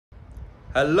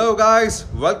Hello guys,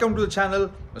 welcome to the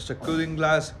channel Mr. Cooling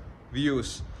Glass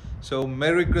Views. So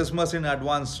Merry Christmas in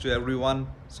advance to everyone.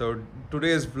 So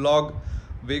today's vlog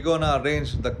we're gonna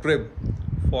arrange the crib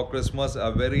for Christmas,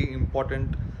 a very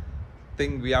important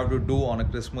thing we have to do on a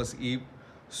Christmas Eve.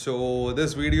 So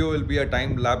this video will be a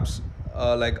time lapse,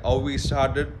 like how we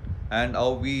started and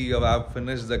how we have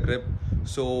finished the crib.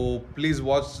 So please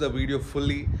watch the video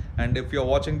fully, and if you're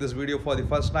watching this video for the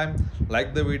first time,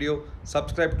 like the video,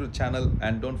 subscribe to the channel,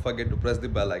 and don't forget to press the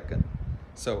bell icon.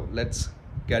 So let's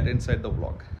get inside the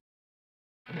vlog.